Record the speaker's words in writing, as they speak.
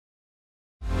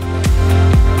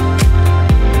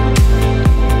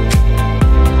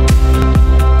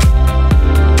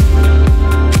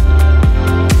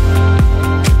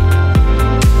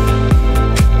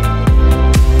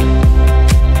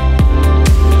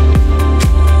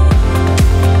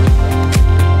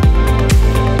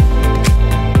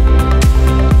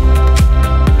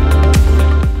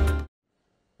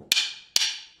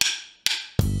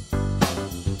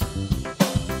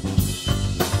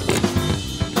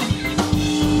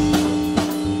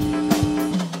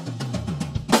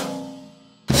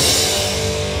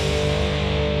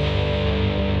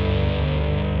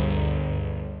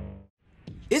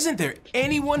there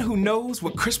anyone who knows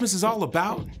what Christmas is all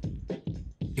about?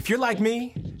 If you're like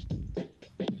me,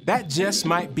 that just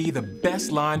might be the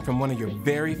best line from one of your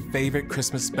very favorite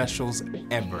Christmas specials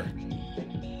ever.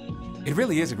 It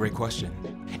really is a great question.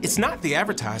 It's not the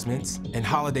advertisements and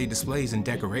holiday displays and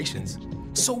decorations.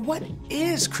 So what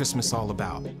is Christmas all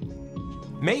about?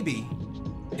 Maybe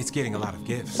it's getting a lot of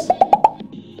gifts.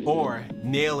 Or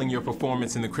nailing your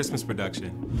performance in the Christmas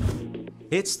production.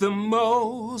 It's the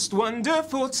most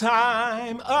wonderful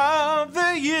time of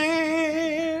the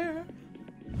year.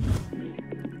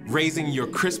 Raising your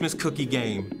Christmas cookie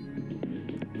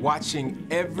game. Watching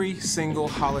every single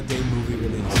holiday movie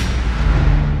release.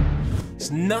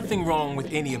 There's nothing wrong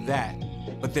with any of that,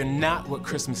 but they're not what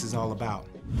Christmas is all about.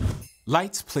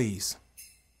 Lights, please.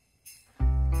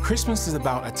 Christmas is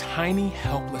about a tiny,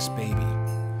 helpless baby,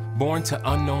 born to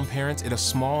unknown parents in a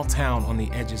small town on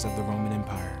the edges of the Roman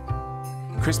Empire.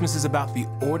 Christmas is about the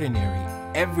ordinary,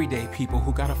 everyday people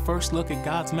who got a first look at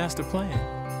God's master plan.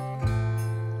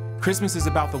 Christmas is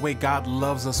about the way God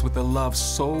loves us with a love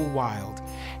so wild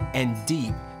and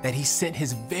deep that He sent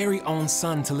His very own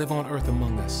Son to live on earth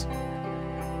among us.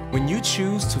 When you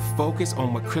choose to focus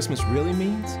on what Christmas really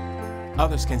means,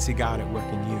 others can see God at work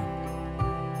in you.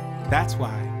 That's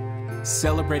why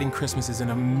celebrating Christmas is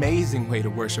an amazing way to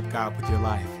worship God with your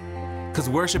life. Because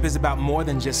worship is about more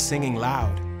than just singing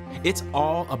loud. It's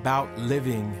all about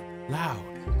living loud.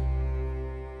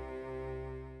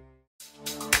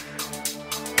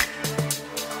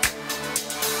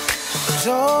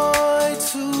 Joy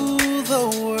to the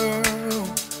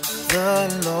world, the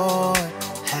Lord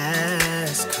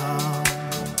has come.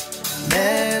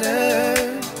 Let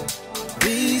earth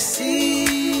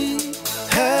receive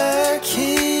her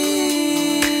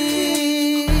King.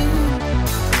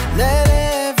 Let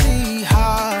every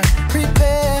heart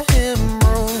prepare Him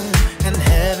room, and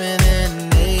heaven and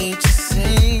nature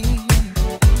sing,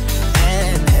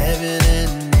 and heaven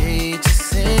and nature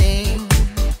sing,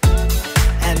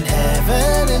 and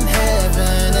heaven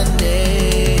and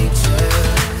nature.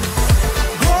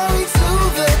 Glory to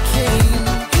the King,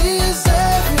 He is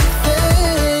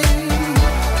everything.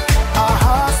 Our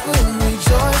hearts will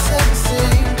rejoice and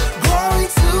sing. Glory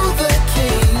to the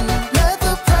King, let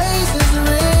the praises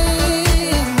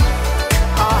ring.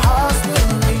 Our hearts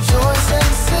will rejoice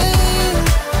and sing.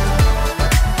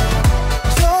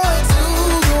 Joy to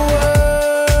the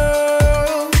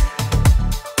world.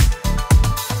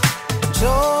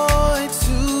 Joy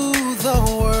to the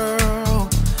world,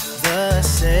 the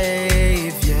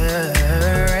Savior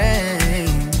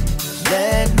reigns.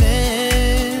 Let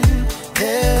men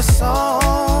their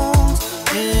songs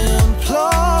employ,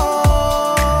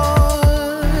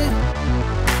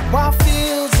 while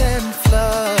fields and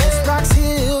floods, rocks,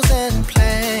 hills and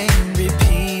plain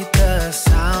repeat the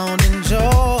sound and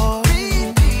joy.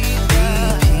 Repeat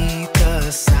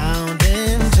the sound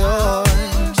and joy.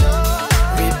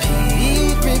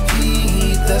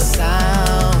 Repeat the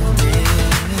sounding.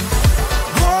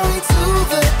 Glory to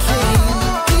the King,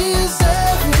 He is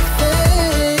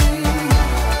everything.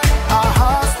 Our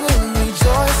hearts will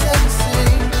rejoice and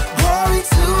sing. Glory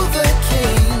to the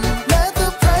King, let the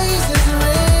praises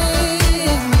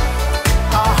ring.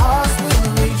 Our hearts will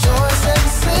rejoice and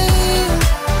sing.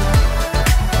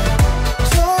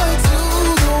 Joy to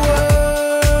the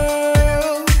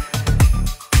world.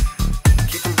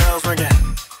 Keep them bells ringing.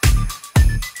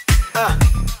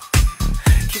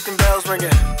 Keep them bells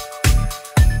ringing.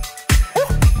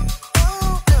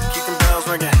 Keep them bells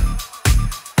ringing.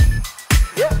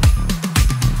 Yeah.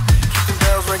 Keep them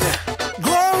bells ringing.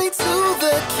 Glory to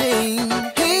the King,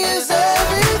 He is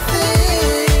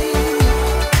everything.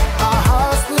 Our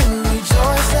hearts will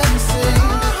rejoice and sing.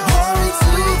 Glory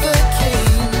to the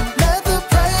King, let the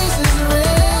praises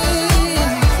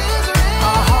ring.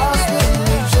 Our hearts will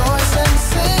rejoice and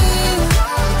sing.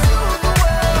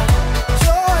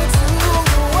 Joy to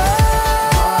the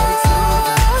world.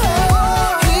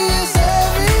 He is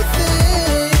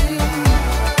everything.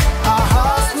 Our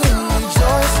hearts will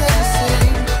rejoice and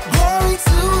sing. Glory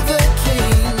to the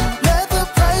King, let the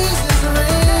praises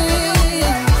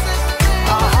ring.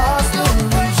 Our hearts will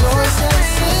rejoice and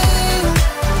sing.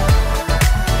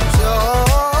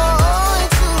 Joy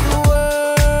to the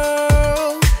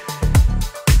world.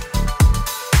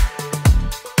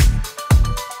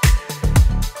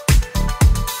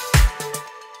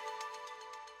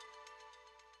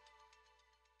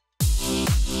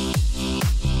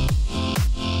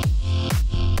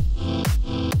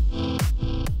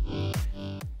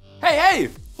 Hey,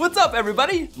 what's up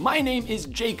everybody? My name is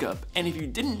Jacob, and if you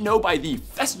didn't know by the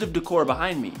festive decor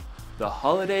behind me, the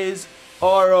holidays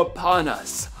are upon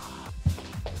us.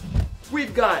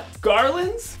 We've got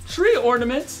garlands, tree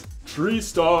ornaments, tree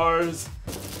stars,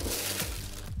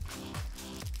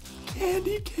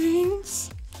 candy canes.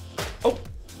 Oh,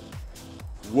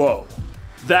 whoa,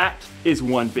 that is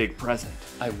one big present.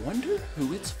 I wonder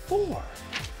who it's for.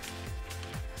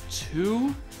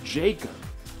 To Jacob.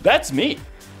 That's me.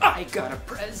 I got a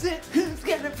present. Who's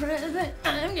got a present?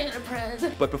 I'm got a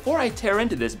present. But before I tear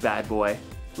into this bad boy,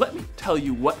 let me tell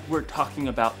you what we're talking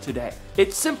about today.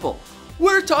 It's simple.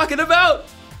 We're talking about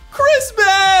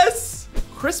Christmas!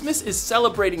 Christmas is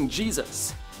celebrating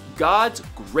Jesus, God's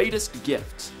greatest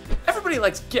gift. Everybody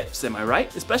likes gifts, am I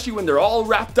right? Especially when they're all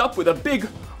wrapped up with a big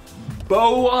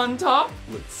bow on top.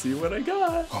 Let's see what I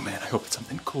got. Oh man, I hope it's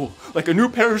something cool, like a new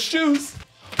pair of shoes.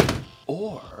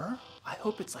 Or I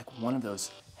hope it's like one of those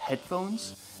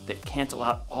headphones that cancel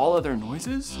out all other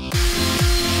noises.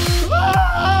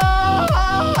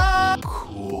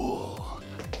 Cool.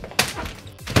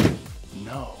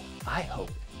 No, I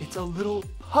hope it's a little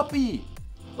puppy,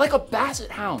 like a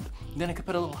basset hound. Then I could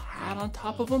put a little hat on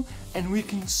top of him and we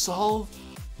can solve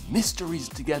mysteries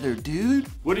together, dude.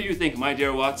 What do you think, my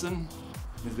dear Watson?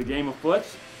 Is the game afoot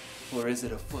or is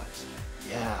it afoot?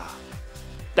 Yeah,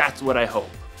 that's what I hope.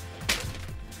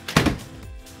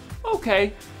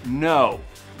 Okay, no,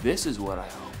 this is what I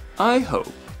hope. I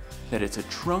hope that it's a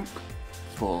trunk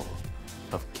full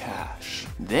of cash.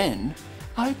 Then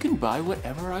I can buy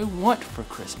whatever I want for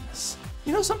Christmas.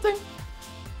 You know something?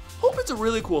 Hope it's a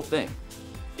really cool thing.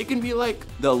 It can be like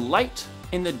the light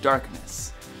in the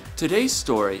darkness. Today's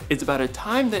story is about a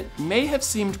time that may have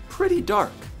seemed pretty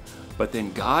dark, but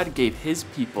then God gave his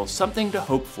people something to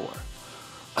hope for.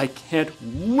 I can't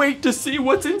wait to see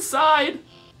what's inside,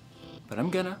 but I'm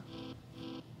gonna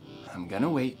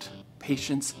wait.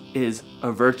 Patience is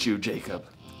a virtue, Jacob.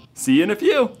 See you in a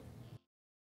few.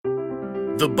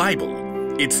 The Bible.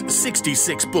 It's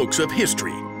 66 books of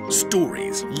history,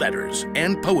 stories, letters,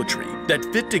 and poetry that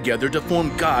fit together to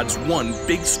form God's one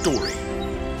big story.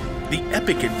 The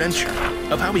epic adventure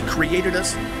of how he created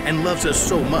us and loves us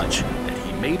so much that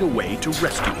he made a way to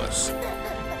rescue us.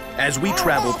 As we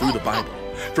travel through the Bible,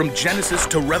 from Genesis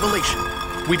to Revelation,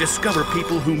 we discover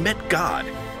people who met God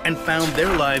and found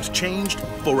their lives changed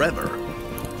forever.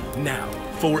 Now,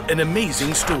 for an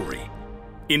amazing story,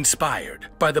 inspired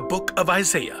by the book of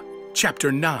Isaiah,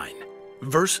 chapter 9,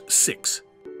 verse 6.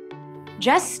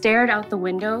 Jess stared out the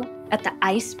window at the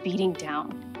ice beating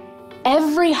down.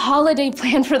 Every holiday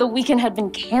plan for the weekend had been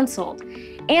canceled.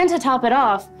 And to top it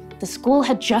off, the school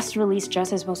had just released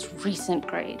Jess's most recent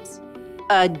grades.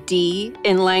 A D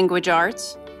in language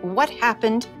arts? What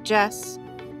happened, Jess?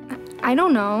 I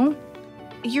don't know.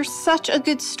 You're such a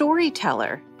good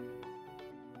storyteller.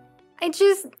 I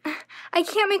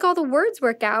can't make all the words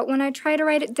work out when I try to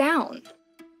write it down.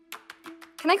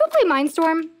 Can I go play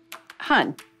Mindstorm?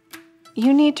 Hun,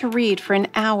 you need to read for an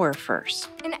hour first.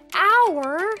 An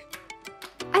hour?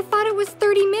 I thought it was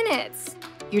 30 minutes.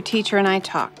 Your teacher and I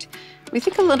talked. We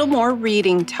think a little more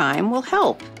reading time will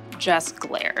help. Jess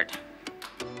glared.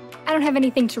 I don't have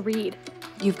anything to read.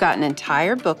 You've got an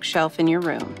entire bookshelf in your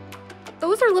room.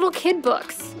 Those are little kid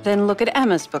books. Then look at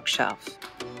Emma's bookshelf.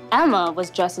 Emma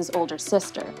was Jess's older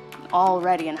sister,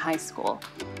 already in high school.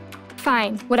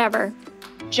 Fine, whatever.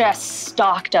 Jess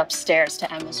stalked upstairs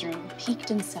to Emma's room,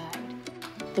 peeked inside.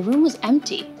 The room was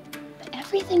empty, but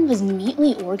everything was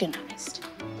neatly organized.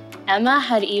 Emma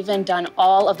had even done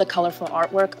all of the colorful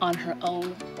artwork on her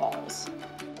own walls.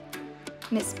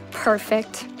 Miss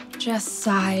Perfect. Jess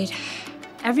sighed.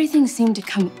 Everything seemed to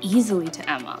come easily to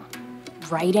Emma.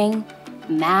 Writing,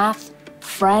 math,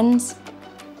 friends,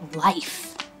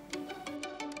 life.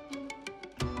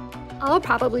 I'll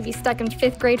probably be stuck in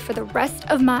 5th grade for the rest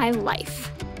of my life.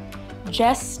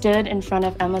 Jess stood in front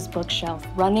of Emma's bookshelf,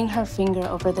 running her finger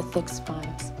over the thick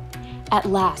spines. At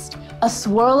last, a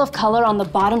swirl of color on the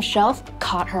bottom shelf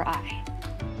caught her eye.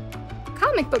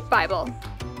 Comic book Bible.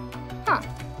 Huh.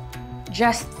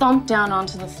 Jess thumped down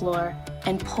onto the floor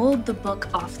and pulled the book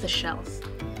off the shelf.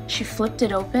 She flipped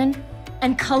it open,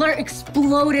 and color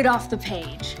exploded off the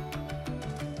page.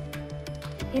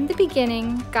 In the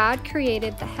beginning, God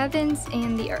created the heavens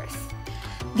and the earth.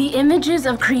 The images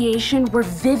of creation were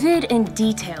vivid and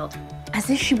detailed, as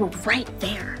if she were right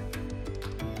there.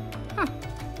 Huh.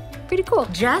 Pretty cool.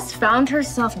 Jess found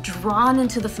herself drawn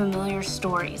into the familiar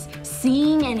stories,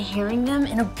 seeing and hearing them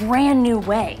in a brand new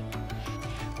way.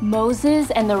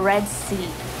 Moses and the Red Sea,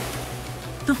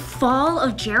 the fall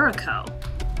of Jericho,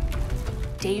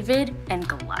 David and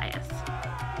Goliath,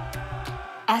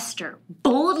 Esther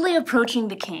boldly approaching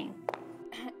the king,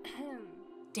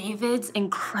 David's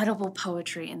incredible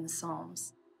poetry in the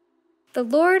Psalms. The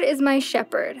Lord is my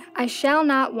shepherd, I shall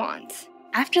not want.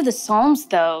 After the Psalms,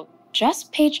 though, Jess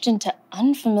paged into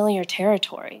unfamiliar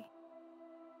territory.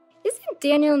 Isn't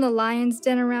Daniel in the lion's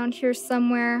den around here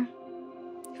somewhere?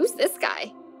 Who's this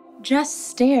guy? Jess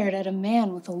stared at a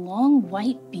man with a long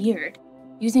white beard,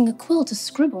 using a quill to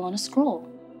scribble on a scroll.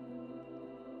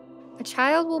 A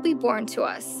child will be born to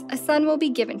us, a son will be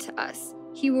given to us.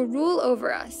 He will rule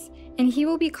over us, and he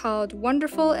will be called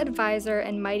Wonderful Advisor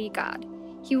and Mighty God.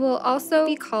 He will also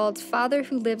be called Father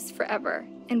who lives forever,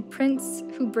 and Prince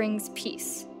who brings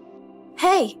peace.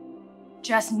 Hey!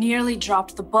 Jess nearly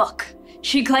dropped the book.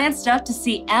 She glanced up to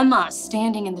see Emma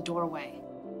standing in the doorway.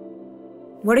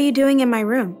 What are you doing in my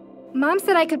room? Mom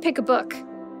said I could pick a book.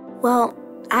 Well,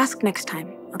 ask next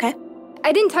time, okay?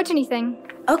 I didn't touch anything.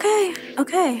 Okay,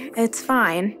 it's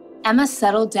fine. Emma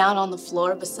settled down on the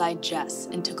floor beside Jess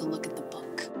and took a look at the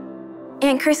book.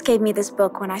 Aunt Chris gave me this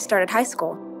book when I started high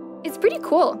school. It's pretty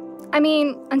cool. I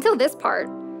mean, until this part.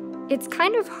 It's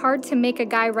kind of hard to make a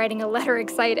guy writing a letter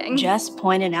exciting. Jess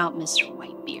pointed out Mr.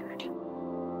 Whitebeard.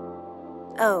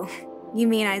 Oh, you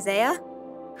mean Isaiah?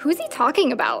 Who's he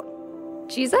talking about?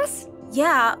 Jesus?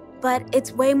 Yeah, but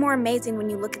it's way more amazing when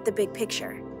you look at the big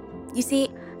picture. You see,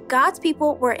 God's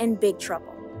people were in big trouble.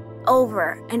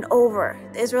 Over and over,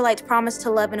 the Israelites promised to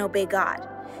love and obey God.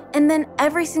 And then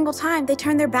every single time, they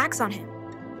turned their backs on him.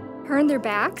 Turn their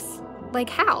backs? Like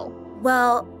how?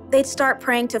 Well, they'd start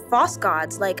praying to false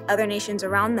gods like other nations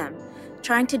around them,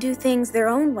 trying to do things their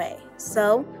own way.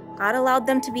 So, God allowed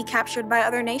them to be captured by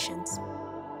other nations.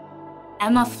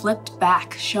 Emma flipped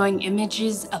back, showing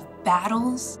images of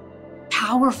battles,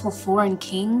 powerful foreign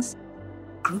kings,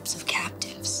 groups of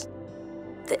captives.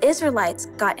 The Israelites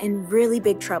got in really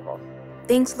big trouble.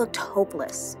 Things looked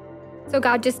hopeless. So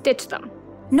God just ditched them?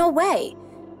 No way.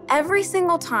 Every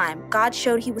single time, God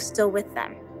showed he was still with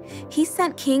them. He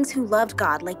sent kings who loved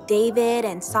God like David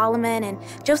and Solomon and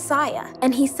Josiah.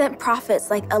 And he sent prophets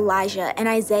like Elijah and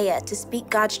Isaiah to speak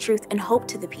God's truth and hope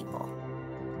to the people.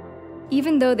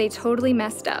 Even though they totally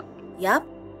messed up? Yep.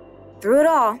 Through it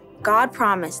all, God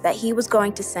promised that he was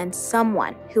going to send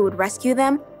someone who would rescue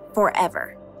them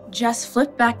forever. Jess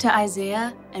flipped back to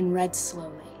Isaiah and read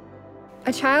slowly.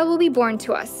 A child will be born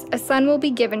to us, a son will be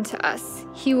given to us.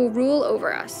 He will rule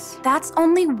over us. That's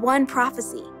only one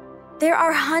prophecy. There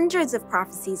are hundreds of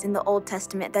prophecies in the Old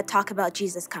Testament that talk about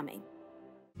Jesus coming.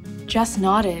 Jess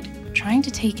nodded, trying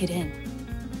to take it in.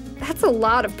 That's a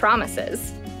lot of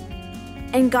promises.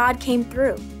 And God came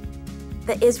through.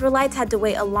 The Israelites had to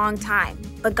wait a long time,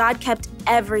 but God kept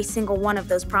every single one of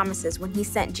those promises when he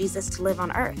sent Jesus to live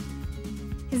on earth.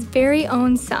 His very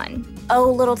own son. Oh,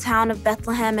 little town of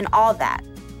Bethlehem and all that.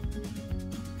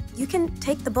 You can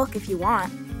take the book if you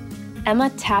want. Emma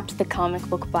tapped the comic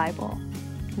book Bible.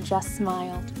 Jess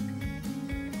smiled.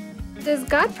 Does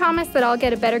God promise that I'll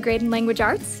get a better grade in language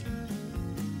arts?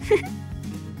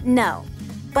 No,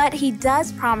 but he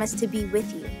does promise to be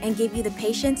with you and give you the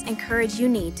patience and courage you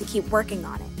need to keep working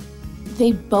on it.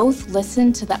 They both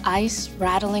listened to the ice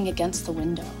rattling against the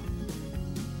window.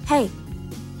 Hey,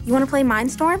 you want to play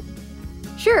Mindstorm?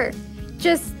 Sure,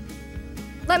 just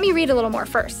let me read a little more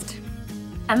first.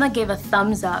 Emma gave a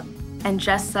thumbs up, and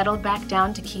Jess settled back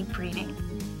down to keep reading.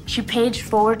 She paged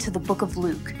forward to the book of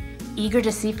Luke, eager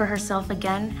to see for herself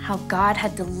again how God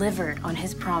had delivered on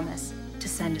his promise to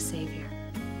send a savior.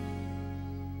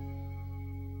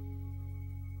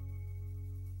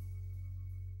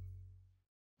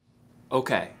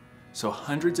 Okay, so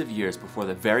hundreds of years before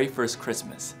the very first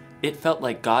Christmas, it felt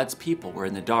like God's people were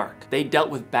in the dark. They dealt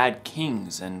with bad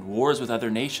kings and wars with other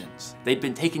nations. They'd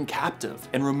been taken captive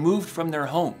and removed from their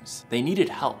homes. They needed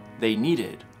help. They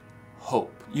needed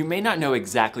hope. You may not know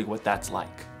exactly what that's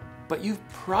like, but you've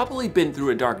probably been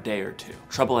through a dark day or two.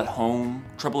 Trouble at home,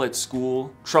 trouble at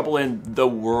school, trouble in the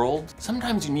world.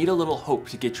 Sometimes you need a little hope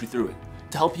to get you through it,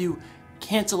 to help you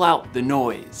cancel out the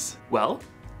noise. Well,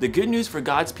 the good news for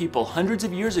God's people hundreds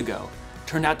of years ago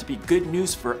turned out to be good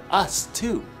news for us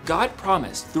too. God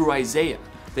promised through Isaiah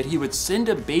that he would send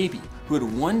a baby who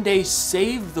would one day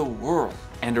save the world.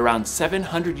 And around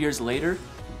 700 years later,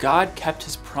 God kept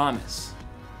his promise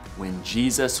when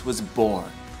Jesus was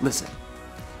born. Listen,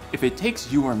 if it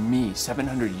takes you or me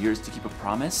 700 years to keep a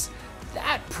promise,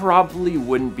 that probably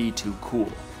wouldn't be too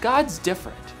cool. God's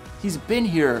different. He's been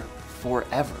here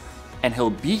forever, and he'll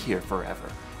be here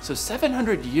forever. So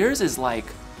 700 years is like,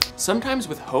 sometimes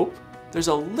with hope, there's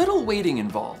a little waiting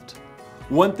involved.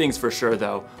 One thing's for sure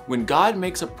though, when God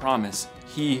makes a promise,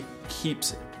 he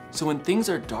keeps it. So when things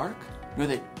are dark, know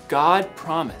that God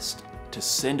promised to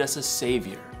send us a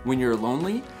savior. When you're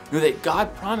lonely, know that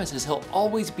God promises he'll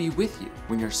always be with you.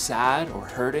 When you're sad or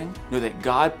hurting, know that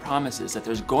God promises that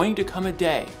there's going to come a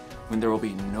day when there will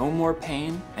be no more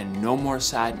pain and no more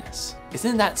sadness.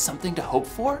 Isn't that something to hope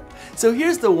for? So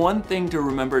here's the one thing to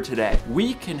remember today.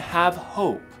 We can have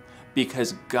hope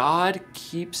because God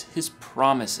keeps his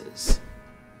promises.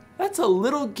 That's a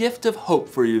little gift of hope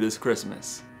for you this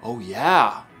Christmas. Oh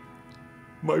yeah,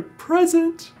 my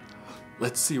present.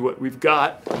 Let's see what we've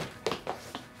got.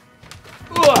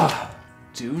 Ugh.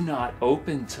 Do not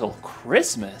open till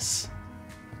Christmas.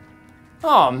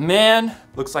 Oh man,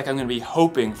 looks like I'm gonna be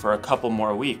hoping for a couple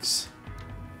more weeks.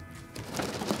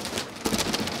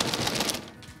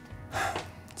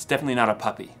 It's definitely not a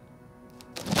puppy.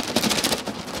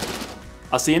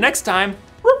 I'll see you next time.